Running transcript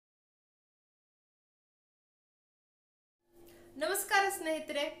ನಮಸ್ಕಾರ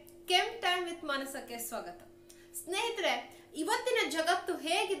ಸ್ನೇಹಿತರೆ, ಕೆಮ್ time with ಮಾನಸಕ್ಕೆ ಸ್ವಾಗತ. ಸ್ನೇಹಿತರೆ, ಇವತ್ತಿನ ಜಗತ್ತು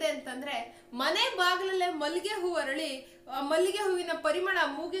ಹೇಗಿದೆ ಅಂತಂದ್ರೆ ಮನೆ ಬಾಗಿಲಲ್ಲೇ ಮಲ್ಲಿಗೆ ಹೂ ಅರಳಿ ಮಲ್ಲಿಗೆ ಹೂವಿನ ಪರಿಮಳ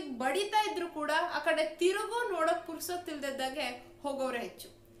ಮೂಗಿಗೆ ಬಡಿತಾ ಇದ್ರು ಕೂಡ ಆ ಕಡೆ ತಿರುಗು ನೋಡಕ್ ಪುರ್ಸೊತ್ತಿಲ್ದಾಗೆ ಹೋಗೋರೆ ಹೆಚ್ಚು.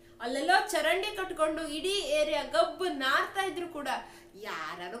 ಅಲ್ಲೆಲ್ಲೋ ಚರಂಡಿ ಕಟ್ಕೊಂಡು ಇಡೀ ಏರಿಯಾ ಗಬ್ಬು ನಾರ್ತಾ ಇದ್ರು ಕೂಡ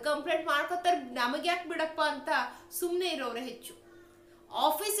ಯಾರು ಕಂಪ್ಲೇಂಟ್ ಮಾಡ್ಕೋತಾರೆ, ನಮಗೆ ಯಾಕೆ ಬಿಡಪ್ಪ ಅಂತ ಸುಮ್ಮನೆ ಇರೋರೆ ಹೆಚ್ಚು.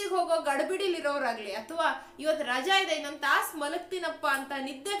 ಆಫೀಸಿಗೆ ಹೋಗೋ ಗಡಬಿಡಿಲಿರೋರಾಗ್ಲಿ ಅಥವಾ ಇವತ್ತು ರಜಾ ಇದೆ ಇನ್ನೊಂದು ತಾಸು ಮಲಗ್ತೀನಪ್ಪ ಅಂತ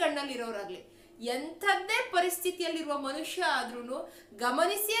ನಿದ್ದೆ ಗಣ್ಣಲ್ಲಿರೋರಾಗ್ಲಿ, ಎಂಥದ್ದೇ ಪರಿಸ್ಥಿತಿಯಲ್ಲಿರುವ ಮನುಷ್ಯ ಆದ್ರೂ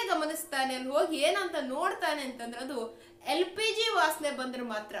ಗಮನಿಸ್ತಾನೆ. ಅಲ್ಲಿ ಹೋಗಿ ಏನಂತ ನೋಡ್ತಾನೆ ಅಂತಂದ್ರೆ ಅದು LPG ವಾಸನೆ ಬಂದ್ರೆ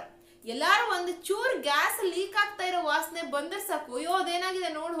ಮಾತ್ರ. ಎಲ್ಲಾರು ಒಂದು ಚೂರ್ ಗ್ಯಾಸ್ ಲೀಕ್ ಆಗ್ತಾ ಇರೋ ವಾಸನೆ ಬಂದ್ರೆ ಸಾಕು, ಅಯ್ಯೋ ಅದೇನಾಗಿದೆ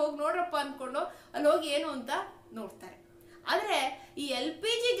ಹೋಗಿ ನೋಡ್ರಪ್ಪ ಅನ್ಕೊಂಡು ಅಲ್ಲಿ ಹೋಗಿ ಏನು ಅಂತ ನೋಡ್ತಾರೆ. ಆದ್ರೆ ಈ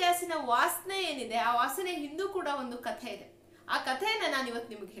LPG ಗ್ಯಾಸಿನ ವಾಸನೆ ಏನಿದೆ, ಆ ವಾಸನೆ ಹಿಂದೂ ಕೂಡ ಒಂದು ಕಥೆ ಇದೆ. ಆ ಕಥೆಯನ್ನ ನಾನು ಇವತ್ತು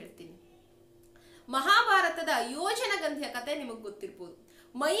ನಿಮಗೆ ಹೇಳ್ತೀನಿ. ಮಹಾಭಾರತದ ಯೋಜನಗಂಧಿಯ ಕಥೆ ನಿಮಗೆ ಗೊತ್ತಿರ್ಬೋದು.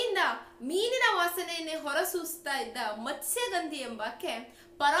 ಮೈಯಿಂದ ಮೀನಿನ ವಾಸನೆಯನ್ನೇ ಹೊರಸೂಸ್ತಾ ಇದ್ದ ಮತ್ಸ್ಯಗಂಧಿ ಎಂಬಾಕೆ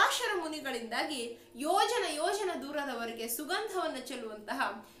ಪರಾಶರ ಮುನಿಗಳಿಂದಾಗಿ ಯೋಜನ ದೂರದವರೆಗೆ ಸುಗಂಧವನ್ನು ಚೆಲ್ಲುವಂತಹ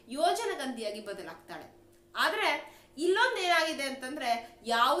ಯೋಜನಗಂಧಿಯಾಗಿ ಬದಲಾಗ್ತಾಳೆ. ಆದ್ರೆ ಇಲ್ಲೊಂದೇನಾಗಿದೆ ಅಂತಂದ್ರೆ,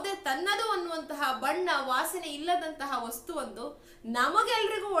 ಯಾವುದೇ ತನ್ನದು ಅನ್ನುವಂತಹ ಬಣ್ಣ ವಾಸನೆ ಇಲ್ಲದಂತಹ ವಸ್ತುವೊಂದು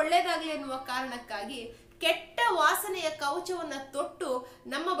ನಮಗೆಲ್ರಿಗೂ ಒಳ್ಳೇದಾಗ್ಲಿ ಎನ್ನುವ ಕಾರಣಕ್ಕಾಗಿ ಕೆಟ್ಟ ವಾಸನೆಯ ಕವಚವನ್ನ ತೊಟ್ಟು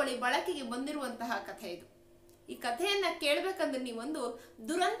ನಮ್ಮ ಬಳಿ ಬಳಕೆಗೆ ಬಂದಿರುವಂತಹ ಕಥೆ ಇದು. ಈ ಕಥೆಯನ್ನ ಕೇಳಬೇಕಂದ್ರೆ ನೀವೊಂದು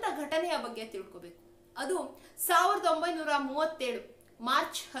ದುರಂತ ಘಟನೆಯ ಬಗ್ಗೆ ತಿಳ್ಕೋಬೇಕು. ಅದು 1937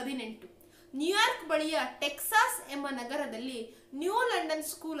 ಮಾರ್ಚ್ 18 ನ್ಯೂಯಾರ್ಕ್ ಬಳಿಯ ಟೆಕ್ಸಾಸ್ ಎಂಬ ನಗರದಲ್ಲಿ ನ್ಯೂ ಲಂಡನ್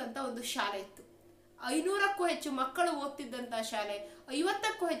ಸ್ಕೂಲ್ ಅಂತ ಒಂದು ಶಾಲೆ ಇತ್ತು. 500ಕ್ಕೂ ಹೆಚ್ಚು ಮಕ್ಕಳು ಓದ್ತಿದ್ದಂತಹ ಶಾಲೆ,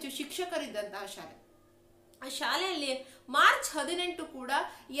 50ಕ್ಕೂ ಹೆಚ್ಚು ಶಿಕ್ಷಕರಿದ್ದಂತಹ ಶಾಲೆ. ಆ ಶಾಲೆಯಲ್ಲಿ ಮಾರ್ಚ್ 18 ಕೂಡ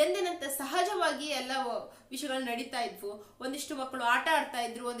ಎಂದಿನಂತೆ ಸಹಜವಾಗಿ ಎಲ್ಲ ವಿಷಯಗಳು ನಡೀತಾ ಇದ್ವು. ಒಂದಿಷ್ಟು ಮಕ್ಕಳು ಆಟ ಆಡ್ತಾ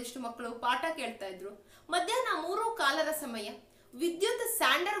ಇದ್ರು, ಒಂದಿಷ್ಟು ಮಕ್ಕಳು ಪಾಠ ಕೇಳ್ತಾ ಇದ್ರು. ಮಧ್ಯಾಹ್ನ 3:15 ಸಮಯ ವಿದ್ಯುತ್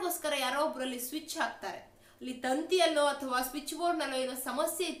ಸ್ಯಾಂಡರ್ಗೋಸ್ಕರ ಯಾರೋ ಒಬ್ಬರಲ್ಲಿ ಸ್ವಿಚ್ ಹಾಕ್ತಾರೆ. ಅಲ್ಲಿ ತಂತಿಯಲ್ಲೋ ಅಥವಾ ಸ್ವಿಚ್ ಬೋರ್ಡ್ನಲ್ಲೋ ಏನೋ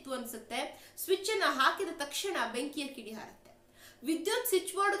ಸಮಸ್ಯೆ ಇತ್ತು ಅನ್ಸುತ್ತೆ. ಸ್ವಿಚ್ ಅನ್ನ ಹಾಕಿದ ತಕ್ಷಣ ಬೆಂಕಿಯ ಕಿಡಿ ಹಾರುತ್ತೆ. ವಿದ್ಯುತ್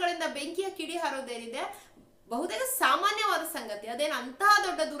ಸ್ವಿಚ್ ಬೋರ್ಡ್ಗಳಿಂದ ಬೆಂಕಿಯ ಕಿಡಿ ಹಾರೋದೇನಿದೆ ಬಹುತೇಕ ಸಾಮಾನ್ಯವಾದ ಸಂಗತಿ, ಅದೇನು ಅಂತಹ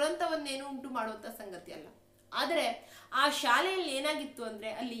ದೊಡ್ಡ ದುರಂತವನ್ನೇನು ಉಂಟು ಮಾಡುವಂತ ಸಂಗತಿ ಅಲ್ಲ. ಆದರೆ ಆ ಶಾಲೆಯಲ್ಲಿ ಏನಾಗಿತ್ತು ಅಂದ್ರೆ,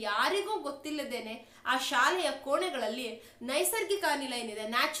 ಅಲ್ಲಿ ಯಾರಿಗೂ ಗೊತ್ತಿಲ್ಲದೇನೆ ಆ ಶಾಲೆಯ ಕೋಣೆಗಳಲ್ಲಿ ನೈಸರ್ಗಿಕ ಅನಿಲ ಏನಿದೆ,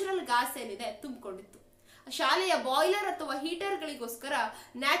 ನ್ಯಾಚುರಲ್ ಗ್ಯಾಸ್ ಏನಿದೆ ತುಂಬಿಕೊಂಡಿತ್ತು. ಶಾಲೆಯ ಬಾಯ್ಲರ್ ಅಥವಾ ಹೀಟರ್ಗಳಿಗೋಸ್ಕರ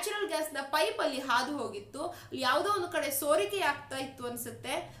ನ್ಯಾಚುರಲ್ ಗ್ಯಾಸ್ನ ಪೈಪ್ ಅಲ್ಲಿ ಹಾದು ಹೋಗಿತ್ತು. ಅಲ್ಲಿ ಯಾವುದೋ ಒಂದು ಕಡೆ ಸೋರಿಕೆ ಆಗ್ತಾ ಇತ್ತು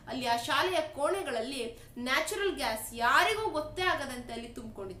ಅನ್ಸುತ್ತೆ. ಅಲ್ಲಿ ಆ ಶಾಲೆಯ ಕೋಣೆಗಳಲ್ಲಿ ನ್ಯಾಚುರಲ್ ಗ್ಯಾಸ್ ಯಾರಿಗೂ ಗೊತ್ತೇ ಆಗದಂತೆ ಅಲ್ಲಿ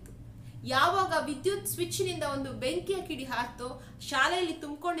ತುಂಬಿಕೊಂಡಿತ್ತು. ಯಾವಾಗ ವಿದ್ಯುತ್ ಸ್ವಿಚ್ ನಿಂದ ಒಂದು ಬೆಂಕಿಯ ಕಿಡಿ ಹಾರ್ತೋ, ಶಾಲೆಯಲ್ಲಿ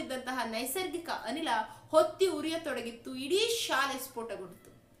ತುಂಬಿಕೊಂಡಿದ್ದಂತಹ ನೈಸರ್ಗಿಕ ಅನಿಲ ಹೊತ್ತಿ ಉರಿಯತೊಡಗಿತ್ತು. ಇಡೀ ಶಾಲೆ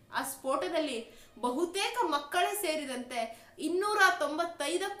ಸ್ಫೋಟಗೊಂಡಿತು. ಆ ಸ್ಫೋಟದಲ್ಲಿ ಬಹುತೇಕ ಮಕ್ಕಳೇ ಸೇರಿದಂತೆ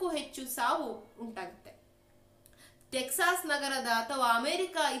 295ಕ್ಕೂ ಹೆಚ್ಚು ಸಾವು ಉಂಟಾಗುತ್ತೆ. ಟೆಕ್ಸಾಸ್ ನಗರದ ಅಥವಾ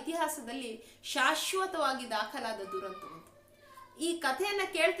ಅಮೆರಿಕ ಇತಿಹಾಸದಲ್ಲಿ ಶಾಶ್ವತವಾಗಿ ದಾಖಲಾದ ದುರಂತ. ಈ ಕಥೆಯನ್ನ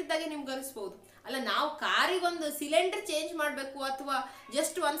ಕೇಳ್ತಿದ್ದಾಗೆ ನಿಮ್ಗೆ ಅನಿಸ್ಬೋದು, ಅಲ್ಲ ನಾವು ಕಾರಿಗೊಂದು ಸಿಲಿಂಡರ್ ಚೇಂಜ್ ಮಾಡಬೇಕು ಅಥವಾ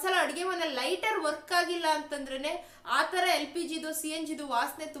ಜಸ್ಟ್ ಒಂದ್ಸಲ ಅಡುಗೆ ಮನೆ ಲೈಟರ್ ವರ್ಕ್ ಆಗಿಲ್ಲ ಅಂತಂದ್ರೇನೆ ಆ ಥರ LPGದು CNGದು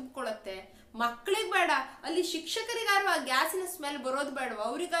ವಾಸನೆ ತುಂಬಿಕೊಳ್ಳುತ್ತೆ. ಮಕ್ಕಳಿಗೆ ಬೇಡ, ಅಲ್ಲಿ ಶಿಕ್ಷಕರಿಗಾರು ಆ ಗ್ಯಾಸಿನ ಸ್ಮೆಲ್ ಬರೋದು ಬೇಡವಾ,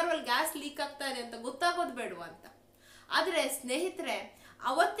 ಅವರಿಗಾರು ಅಲ್ಲಿ ಗ್ಯಾಸ್ ಲೀಕ್ ಆಗ್ತಾ ಇದೆ ಅಂತ ಗೊತ್ತಾಗೋದು ಬೇಡವಾ ಅಂತ. ಆದರೆ ಸ್ನೇಹಿತರೆ,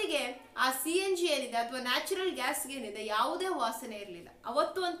 ಅವತ್ತಿಗೆ ಆ CNG ಏನಿದೆ ಅಥವಾ ನ್ಯಾಚುರಲ್ ಗ್ಯಾಸ್ಗೆ ಏನಿದೆ ಯಾವುದೇ ವಾಸನೆ ಇರಲಿಲ್ಲ.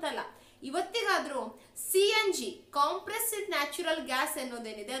 ಅವತ್ತು ಅಂತಲ್ಲ, ಇವತ್ತಿಗಾದ್ರೂ CNG ಕಾಂಪ್ರೆಸ್ಡ್ ನ್ಯಾಚುರಲ್ ಗ್ಯಾಸ್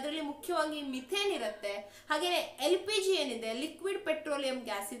ಅನ್ನೋದೇನಿದೆ ಅದರಲ್ಲಿ ಮುಖ್ಯವಾಗಿ ಮಿಥೇನ್ ಇರುತ್ತೆ. ಹಾಗೇನೆ LPG ಏನಿದೆ ಲಿಕ್ವಿಡ್ ಪೆಟ್ರೋಲಿಯಂ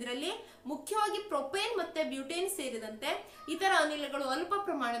ಗ್ಯಾಸ್, ಇದರಲ್ಲಿ ಮುಖ್ಯವಾಗಿ ಪ್ರೊಪೇನ್ ಮತ್ತೆ ಬ್ಯೂಟೇನ್ ಸೇರಿದಂತೆ ಇತರ ಅನಿಲಗಳು ಅಲ್ಪ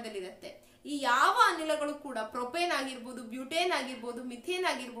ಪ್ರಮಾಣದಲ್ಲಿರುತ್ತೆ. ಈ ಯಾವ ಅನಿಲಗಳು ಕೂಡ ಪ್ರೊಪೇನ್ ಆಗಿರ್ಬೋದು, ಬ್ಯೂಟೇನ್ ಆಗಿರ್ಬೋದು, ಮಿಥೇನ್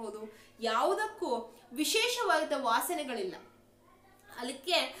ಆಗಿರ್ಬೋದು, ಯಾವುದಕ್ಕೂ ವಿಶೇಷವಾದ ವಾಸನೆಗಳಿಲ್ಲ.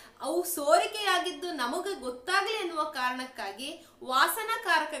 ಅದಕ್ಕೆ ಅವು ಸೋರಿಕೆಯಾಗಿದ್ದು ನಮಗೆ ಗೊತ್ತಾಗಲಿ ಎನ್ನುವ ಕಾರಣಕ್ಕಾಗಿ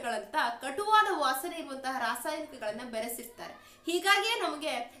ವಾಸನಾಕಾರಕಗಳಂತ ಕಟುವಾದ ವಾಸನೆ ಇರುವಂತಹ ರಾಸಾಯನಿಕಗಳನ್ನ ಬೆರೆಸಿರ್ತಾರೆ. ಹೀಗಾಗಿಯೇ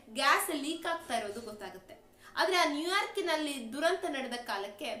ನಮಗೆ ಗ್ಯಾಸ್ ಲೀಕ್ ಆಗ್ತಾ ಇರೋದು ಗೊತ್ತಾಗುತ್ತೆ. ಆದ್ರೆ ಆ ನ್ಯೂಯಾರ್ಕಿನಲ್ಲಿ ದುರಂತ ನಡೆದ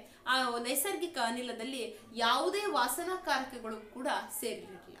ಕಾಲಕ್ಕೆ ಆ ನೈಸರ್ಗಿಕ ಅನಿಲದಲ್ಲಿ ಯಾವುದೇ ವಾಸನಾಕಾರಕಗಳು ಕೂಡ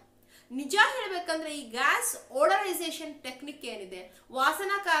ಸೇರಿರಲಿಲ್ಲ. ನಿಜ ಹೇಳ್ಬೇಕಂದ್ರೆ ಈ ಗ್ಯಾಸ್ ಓಡರೈಸೇಷನ್ ಟೆಕ್ನಿಕ್ ಏನಿದೆ,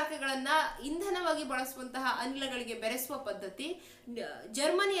 ವಾಸನಾಕಾರಕಗಳನ್ನ ಇಂಧನವಾಗಿ ಬಳಸುವಂತಹ ಅನಿಲಗಳಿಗೆ ಬೆರೆಸುವ ಪದ್ಧತಿ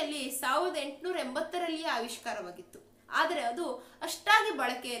ಜರ್ಮನಿಯಲ್ಲಿ 1880ರಲ್ಲಿಯೇ ಆವಿಷ್ಕಾರವಾಗಿತ್ತು. ಆದರೆ ಅದು ಅಷ್ಟಾಗಿ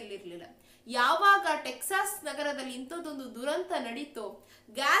ಬಳಕೆಯಲ್ಲಿರಲಿಲ್ಲ. ಯಾವಾಗ ಟೆಕ್ಸಾಸ್ ನಗರದಲ್ಲಿ ಇಂಥದ್ದೊಂದು ದುರಂತ ನಡೀತೋ,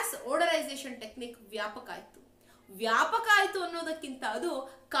 ಗ್ಯಾಸ್ ಓಡರೈಸೇಷನ್ ಟೆಕ್ನಿಕ್ ವ್ಯಾಪಕ ಆಯ್ತು ಅನ್ನೋದಕ್ಕಿಂತ ಅದು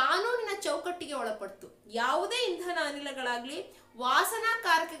ಕಾನೂನಿನ ಚೌಕಟ್ಟಿಗೆ ಒಳಪಡ್ತು. ಯಾವುದೇ ಇಂಧನ ಅನಿಲಗಳಾಗ್ಲಿ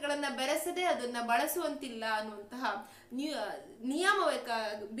ವಾಸನಾಕಾರಕಗಳನ್ನ ಬೆರೆಸದೆ ಅದನ್ನ ಬಳಸುವಂತಿಲ್ಲ ಅನ್ನುವಂತಹ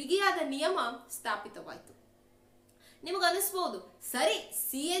ಬಿಗಿಯಾದ ನಿಯಮ ಸ್ಥಾಪಿತವಾಯಿತು. ನಿಮಗೆ ಅನಿಸ್ಬಹುದು, ಸರಿ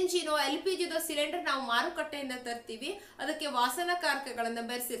CNG LPG ಸಿಲಿಂಡರ್ ನಾವು ಮಾರುಕಟ್ಟೆಯಿಂದ ತರ್ತೀವಿ, ಅದಕ್ಕೆ ವಾಸನಕಾರಕಗಳನ್ನ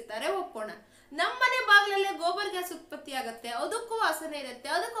ಬೆರೆಸಿರ್ತಾರೆ, ಒಪ್ಪೋಣ. ನಮ್ಮನೆ ಬಾಗಿಲಲ್ಲೇ ಗೋಬರ್ ಗ್ಯಾಸ್ ಉತ್ಪತ್ತಿ ಆಗುತ್ತೆ, ಅದಕ್ಕೂ ವಾಸನೆ ಇರುತ್ತೆ,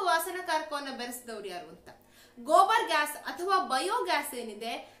 ಅದಕ್ಕೂ ವಾಸನಕಾರಕವನ್ನ ಬೆರೆಸಿದವ್ರು ಯಾರು ಅಂತ. ಗೋಬರ್ ಗ್ಯಾಸ್ ಅಥವಾ ಬಯೋಗ್ಯಾಸ್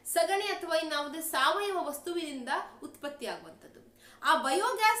ಏನಿದೆ, ಸಗಣಿ ಅಥವಾ ಇನ್ನಾವುದೇ ಸಾವಯವ ವಸ್ತುವಿನಿಂದ ಉತ್ಪತ್ತಿ ಆಗುವಂಥದ್ದು. ಆ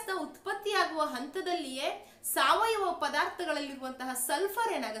ಬಯೋಗ್ಯಾಸ್ ನ ಉತ್ಪತ್ತಿಯಾಗುವ ಹಂತದಲ್ಲಿಯೇ ಸಾವಯವ ಪದಾರ್ಥಗಳಲ್ಲಿರುವಂತಹ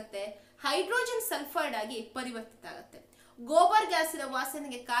ಸಲ್ಫರ್ ಏನಾಗುತ್ತೆ, ಹೈಡ್ರೋಜನ್ ಸಲ್ಫೈಡ್ ಆಗಿ ಪರಿವರ್ತಿತ ಆಗುತ್ತೆ. ಗೋಬರ್ ಗ್ಯಾಸಿನ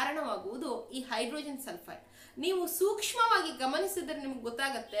ವಾಸನೆಗೆ ಕಾರಣವಾಗುವುದು ಈ ಹೈಡ್ರೋಜನ್ ಸಲ್ಫೈಡ್. ನೀವು ಸೂಕ್ಷ್ಮವಾಗಿ ಗಮನಿಸಿದ್ರೆ ನಿಮ್ಗೆ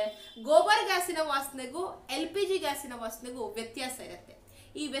ಗೊತ್ತಾಗುತ್ತೆ, ಗೋಬರ್ ಗ್ಯಾಸಿನ ವಾಸನೆಗೂ LPG ಗ್ಯಾಸಿನ ವಾಸನೆಗೂ ವ್ಯತ್ಯಾಸ ಇರುತ್ತೆ.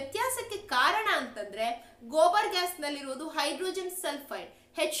 ಈ ವ್ಯತ್ಯಾಸಕ್ಕೆ ಕಾರಣ ಅಂತಂದ್ರೆ gobar gas ನಲ್ಲಿರೋದು hydrogen sulphide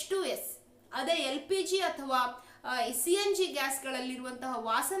H2S, ಅದೇ LPG ಅಥವಾ CNG ಗ್ಯಾಸ್ಗಳಲ್ಲಿರುವಂತಹ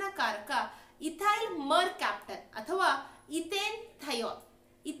ವಾಸನಕಾರಕ ಇಥೈಲ್ ಮರ್ಕ್ಯಾಪ್ಟನ್ ಅಥವಾ ಇಥೇನ್ ಥಯೋಲ್.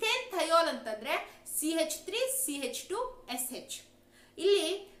 ಇಥೇನ್ ಥಯೋಲ್ ಅಂತಂದ್ರೆ CH3CH2SH. ಇಲ್ಲಿ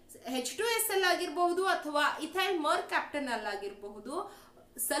H2S ಅಲ್ಲಾಗಿರಬಹುದು ಅಥವಾ ಇಥೈಲ್ ಮರ್ಕ್ಯಾಪ್ಟನ್ ಅಲ್ಲಾಗಿರಬಹುದು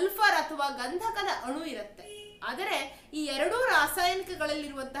ಸಲ್ಫರ್ ಅಥವಾ ಗಂಧಕದ ಅಣು ಇರುತ್ತೆ. ಆದರೆ ಈ ಎರಡೂ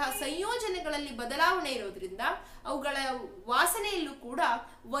ರಾಸಾಯನಿಕಗಳಲ್ಲಿರುವಂತಹ ಸಂಯೋಜನೆಗಳಲ್ಲಿ ಬದಲಾವಣೆ ಇರೋದ್ರಿಂದ ಅವುಗಳ ವಾಸನೆಯಲ್ಲೂ ಕೂಡ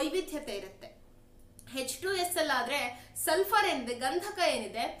ವೈವಿಧ್ಯತೆ ಇರುತ್ತೆ. H2S ಅಲ್ಲಾದ್ರೆ ಸಲ್ಫರ್ ಏನಿದೆ, ಗಂಧಕ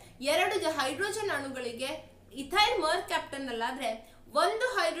ಏನಿದೆ, ಎರಡು ಹೈಡ್ರೋಜನ್ ಅಣುಗಳಿಗೆ ಇಥೈಲ್ ಮರ್ಕ್ಯಾಪ್ಟನ್ ಅಲ್ಲಾದ್ರೆ ಒಂದು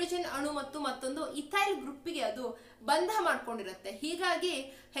ಹೈಡ್ರೋಜನ್ ಅಣು ಮತ್ತು ಮತ್ತೊಂದು ಇಥೈಲ್ ಗ್ರೂಪಿಗೆ ಅದು ಬಂಧ ಮಾಡ್ಕೊಂಡಿರುತ್ತೆ. ಹೀಗಾಗಿ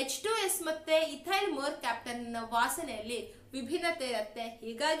H2S ಮತ್ತೆ ಇಥೈಲ್ ಮರ್ಕ್ಯಾಪ್ಟನ್ ವಾಸನೆಯಲ್ಲಿ ವಿಭಿನ್ನತೆ ಇರುತ್ತೆ.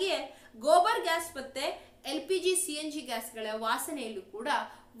 ಹೀಗಾಗಿಯೇ ಗೋಬರ್ ಗ್ಯಾಸ್ ಮತ್ತೆ LPG CNG ಗ್ಯಾಸ್ಗಳ ವಾಸನೆಯಲ್ಲೂ ಕೂಡ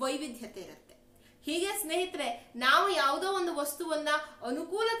ವೈವಿಧ್ಯತೆ ಇರುತ್ತೆ. ಹೀಗೆ ಸ್ನೇಹಿತರೆ, ನಾವು ಯಾವುದೋ ಒಂದು ವಸ್ತುವನ್ನ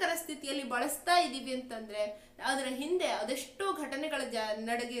ಅನುಕೂಲಕರ ಸ್ಥಿತಿಯಲ್ಲಿ ಬಳಸ್ತಾ ಇದ್ದೀವಿ ಅಂತಂದ್ರೆ ಅದರ ಹಿಂದೆ ಅದೆಷ್ಟೋ ಘಟನೆಗಳ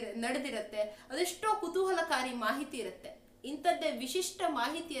ನಡೆದಿರುತ್ತೆ, ಅದೆಷ್ಟೋ ಕುತೂಹಲಕಾರಿ ಮಾಹಿತಿ ಇರುತ್ತೆ. ಇಂಥದ್ದೇ ವಿಶಿಷ್ಟ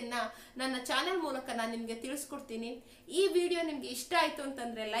ಮಾಹಿತಿಯನ್ನ ನನ್ನ ಚಾನೆಲ್ ಮೂಲಕ ನಾನು ನಿಮಗೆ ತಿಳಿಸ್ಕೊಡ್ತೀನಿ. ಈ ವಿಡಿಯೋ ನಿಮ್ಗೆ ಇಷ್ಟ ಆಯ್ತು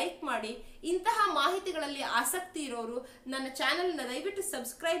ಅಂತಂದ್ರೆ ಲೈಕ್ ಮಾಡಿ. ಇಂತಹ ಮಾಹಿತಿಗಳಲ್ಲಿ ಆಸಕ್ತಿ ಇರೋರು ನನ್ನ ಚಾನೆಲ್ನ ದಯವಿಟ್ಟು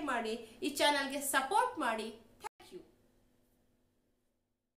ಸಬ್ಸ್ಕ್ರೈಬ್ ಮಾಡಿ, ಈ ಚಾನೆಲ್ಗೆ ಸಪೋರ್ಟ್ ಮಾಡಿ.